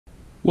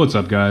What's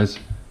up guys?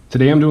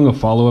 Today I'm doing a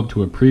follow-up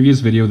to a previous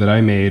video that I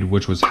made,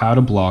 which was how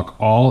to block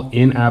all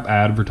in-app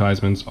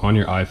advertisements on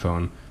your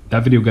iPhone.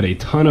 That video got a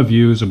ton of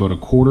views, about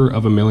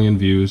 250,000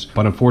 views,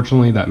 but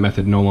unfortunately that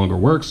method no longer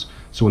works.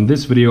 So in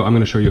this video, I'm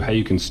going to show you how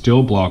you can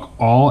still block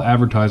all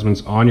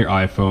advertisements on your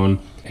iPhone,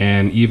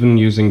 and even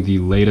using the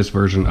latest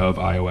version of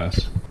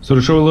iOS. So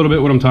to show a little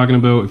bit what I'm talking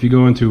about, if you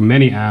go into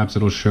many apps,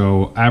 it'll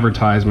show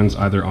advertisements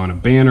either on a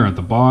banner at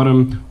the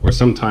bottom, or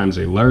sometimes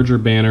a larger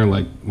banner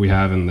like we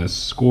have in this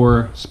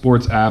Score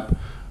sports app.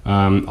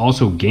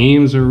 Also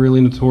games are really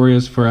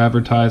notorious for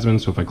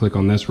advertisements. So if I click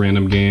on this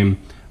random game,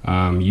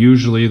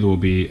 usually there will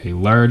be a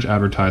large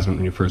advertisement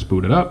when you first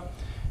boot it up.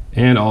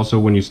 And also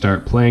when you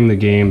start playing the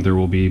game, there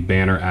will be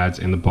banner ads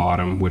in the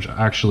bottom, which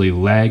actually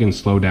lag and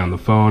slow down the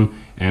phone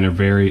and are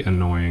very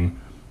annoying.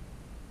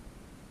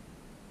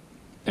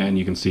 And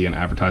you can see an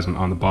advertisement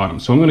on the bottom.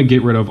 So I'm going to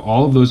get rid of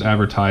all of those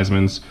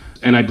advertisements.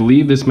 And I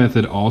believe this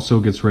method also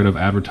gets rid of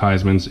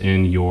advertisements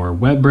in your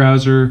web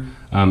browser,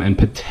 and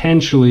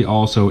potentially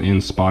also in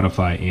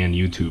Spotify and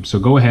YouTube. So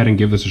go ahead and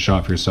give this a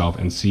shot for yourself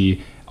and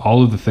see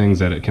all of the things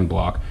that it can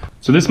block.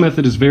 So this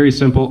method is very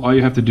simple. All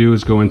you have to do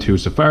is go into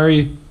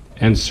Safari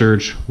and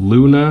search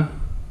Luna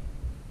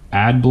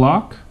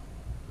Adblock.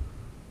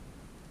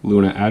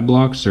 Luna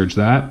Adblock, search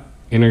that.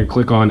 And you're gonna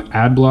click on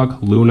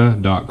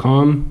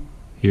adblockluna.com.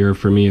 Here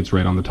for me, it's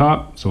right on the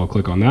top, so I'll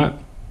click on that.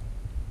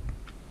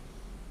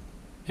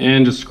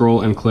 And just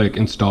scroll and click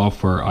install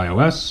for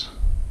iOS.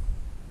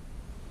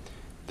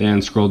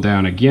 Then scroll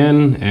down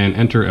again and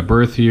enter a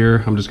birth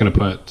year. I'm just gonna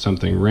put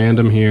something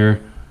random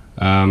here.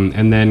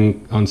 And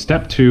then on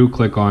step 2,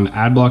 click on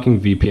ad blocking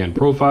VPN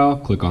profile,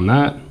 click on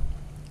that.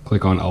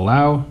 Click on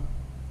allow,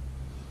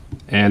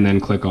 and then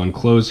click on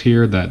close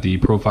here that the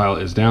profile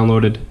is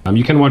downloaded.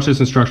 You can watch this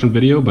instruction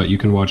video, but you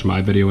can watch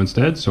my video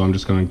instead. So I'm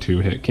just going to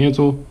hit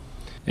cancel.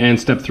 And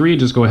step 3,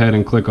 just go ahead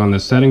and click on the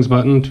settings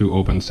button to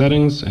open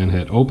settings and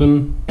hit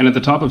open. And at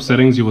the top of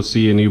settings, you will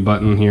see a new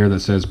button here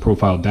that says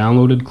profile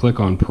downloaded. Click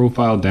on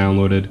profile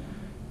downloaded.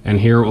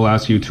 And here it will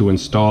ask you to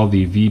install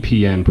the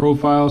VPN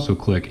profile. So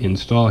click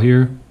install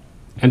here,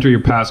 enter your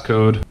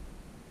passcode.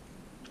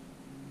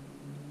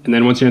 And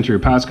then once you enter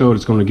your passcode,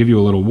 it's going to give you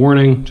a little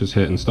warning. Just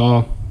hit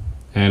install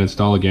and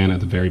install again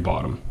at the very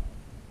bottom.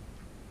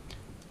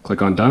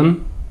 Click on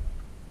done.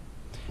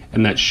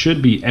 And that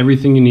should be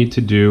everything you need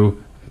to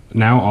do.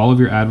 Now all of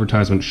your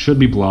advertisements should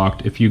be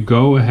blocked. If you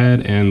go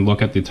ahead and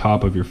look at the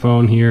top of your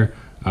phone here,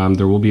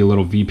 there will be a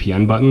little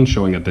VPN button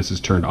showing that this is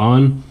turned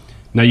on.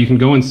 Now you can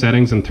go in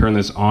settings and turn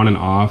this on and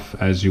off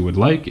as you would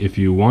like if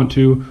you want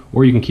to,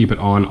 or you can keep it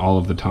on all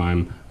of the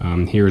time.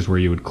 Here's where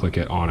you would click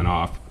it on and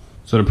off.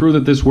 So to prove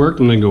that this worked,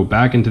 I'm going to go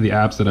back into the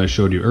apps that I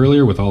showed you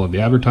earlier with all of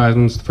the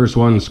advertisements. The first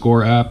one, the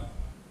Score app.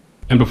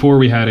 And before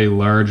we had a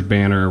large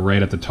banner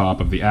right at the top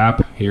of the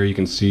app. Here you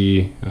can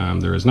see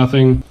there is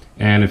nothing.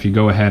 And if you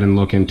go ahead and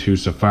look into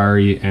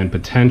Safari and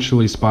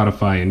potentially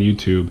Spotify and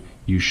YouTube,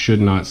 you should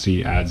not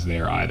see ads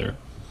there either.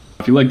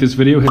 If you like this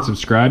video, hit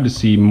subscribe to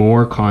see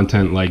more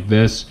content like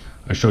this.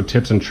 I show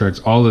tips and tricks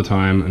all the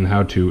time on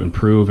how to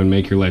improve and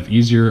make your life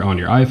easier on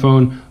your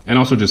iPhone, and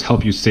also just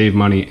help you save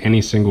money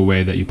any single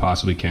way that you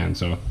possibly can.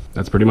 So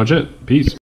that's pretty much it. Peace.